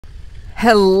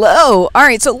Hello. All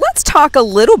right, so let's talk a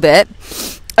little bit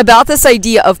about this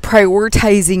idea of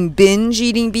prioritizing binge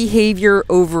eating behavior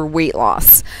over weight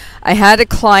loss. I had a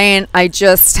client I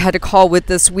just had a call with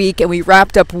this week, and we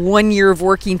wrapped up 1 year of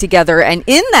working together. And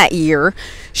in that year,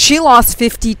 she lost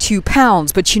 52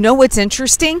 pounds. But you know what's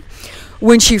interesting?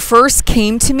 When she first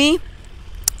came to me,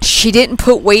 she didn't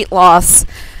put weight loss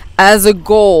as a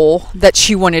goal that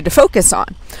she wanted to focus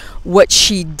on. What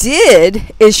she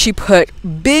did is she put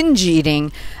binge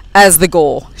eating as the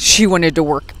goal she wanted to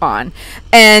work on.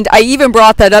 And I even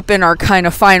brought that up in our kind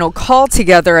of final call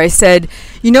together. I said,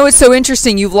 you know, it's so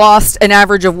interesting. You've lost an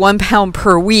average of 1 pound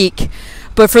per week,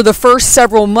 but for the first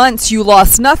several months, you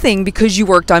lost nothing because you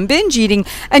worked on binge eating,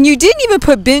 and you didn't even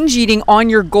put binge eating on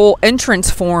your goal entrance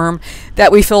form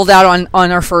that we filled out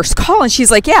on our first call. And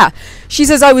she's like, yeah. She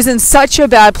says, I was in such a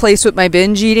bad place with my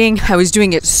binge eating. I was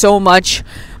doing it so much.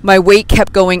 My weight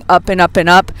kept going up and up and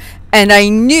up. And I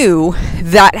knew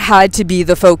that had to be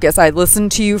the focus. I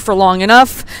listened to you for long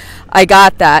enough. I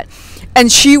got that.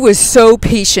 And she was so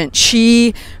patient.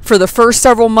 She, for the first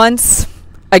several months,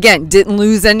 again, didn't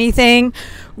lose anything.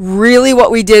 Really what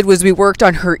we did was we worked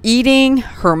on her eating,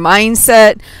 her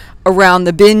mindset around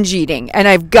the binge eating. And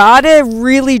I've got to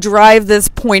really drive this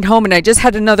point home. And I just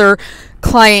had another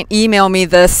client email me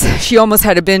this. She almost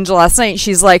had a binge last night.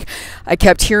 She's like, I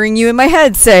kept hearing you in my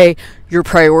head say, your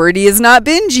priority is not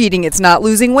binge eating. It's not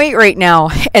losing weight right now.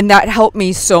 And that helped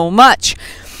me so much.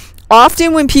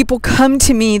 Often when people come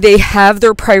to me, they have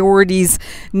their priorities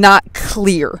not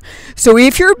clear. So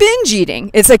if you're binge eating,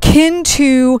 it's akin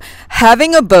to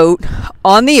having a boat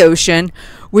on the ocean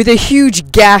with a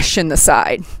huge gash in the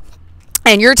side.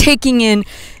 And you're taking in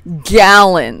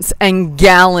gallons and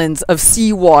gallons of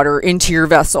seawater into your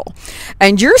vessel.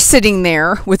 And you're sitting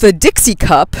there with a Dixie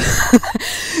cup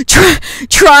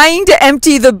trying to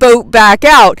empty the boat back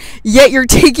out, yet you're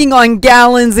taking on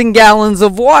gallons and gallons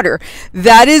of water.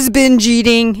 That is binge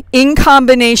eating in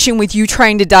combination with you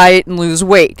trying to diet and lose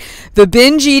weight. The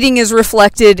binge eating is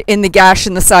reflected in the gash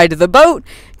in the side of the boat,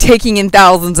 taking in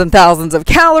thousands and thousands of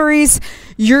calories.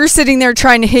 You're sitting there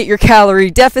trying to hit your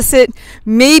calorie deficit,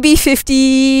 maybe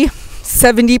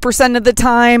 50-70% of the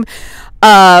time,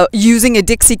 using a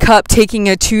Dixie cup, taking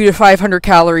a 200 to 500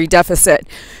 calorie deficit.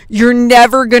 You're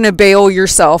never going to bail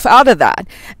yourself out of that.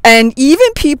 And even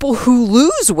people who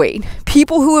lose weight,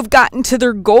 people who have gotten to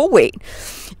their goal weight,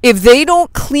 if they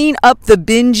don't clean up the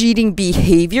binge eating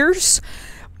behaviors,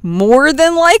 more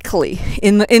than likely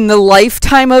in the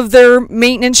lifetime of their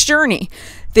maintenance journey,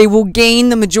 they will gain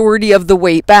the majority of the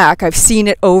weight back. I've seen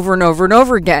it over and over and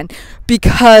over again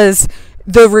because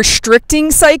the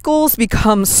restricting cycles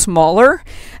become smaller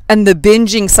and the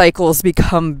binging cycles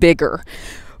become bigger.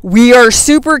 We are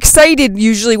super excited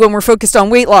usually when we're focused on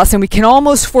weight loss, and we can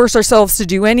almost force ourselves to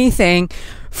do anything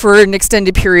for an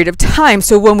extended period of time.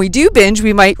 So when we do binge,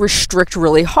 we might restrict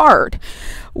really hard.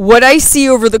 What I see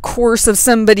over the course of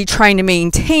somebody trying to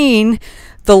maintain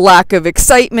the lack of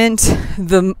excitement,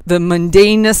 the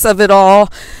mundaneness of it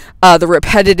all, the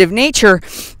repetitive nature,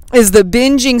 is the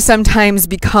binging sometimes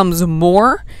becomes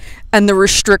more and the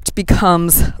restrict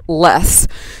becomes less.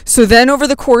 So then over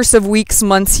the course of weeks,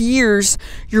 months, years,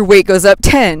 your weight goes up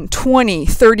 10, 20,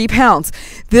 30 pounds.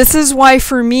 This is why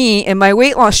for me in my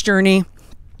weight loss journey,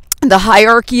 the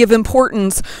hierarchy of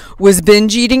importance was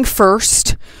binge eating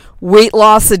first, weight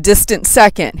loss a distant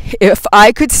second. If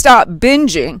I could stop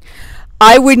binging,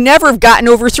 I would never have gotten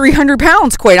over 300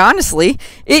 pounds, quite honestly.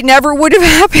 It never would have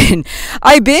happened.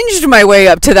 I binged my way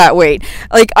up to that weight.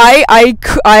 Like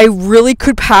I really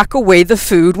could pack away the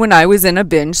food when I was in a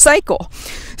binge cycle.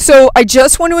 So I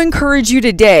just want to encourage you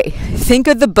today, think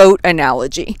of the boat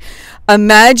analogy.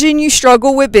 Imagine you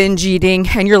struggle with binge eating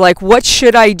and you're like, what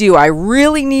should I do? I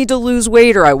really need to lose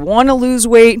weight, or I want to lose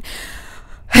weight,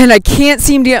 and I can't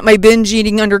seem to get my binge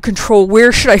eating under control.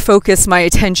 Where should I focus my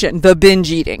attention? The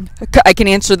binge eating. I can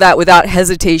answer that without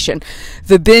hesitation.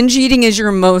 The binge eating is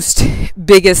your most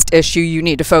biggest issue you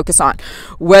need to focus on.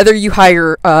 Whether you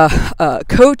hire a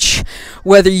coach,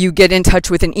 whether you get in touch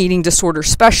with an eating disorder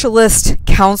specialist,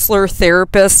 counselor,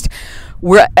 therapist,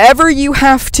 wherever you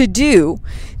have to do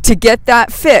to get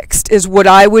that fixed is what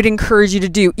I would encourage you to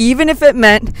do. Even if it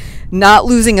meant not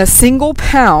losing a single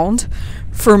pound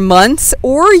for months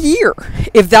or a year,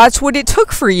 if that's what it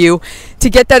took for you to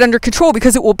get that under control,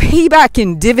 because it will pay back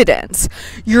in dividends.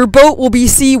 Your boat will be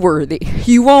seaworthy.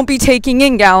 You won't be taking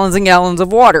in gallons and gallons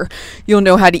of water. You'll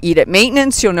know how to eat at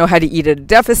maintenance. You'll know how to eat at a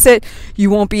deficit. You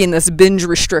won't be in this binge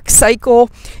restrict cycle.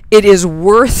 It is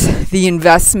worth the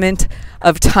investment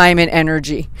of time and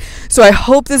energy. So I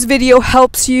hope this video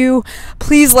helps you.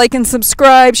 Please like and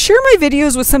subscribe. Share my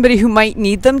videos with somebody who might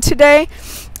need them today.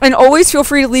 And always feel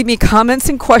free to leave me comments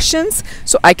and questions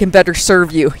so I can better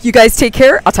serve you. You guys take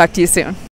care. I'll talk to you soon.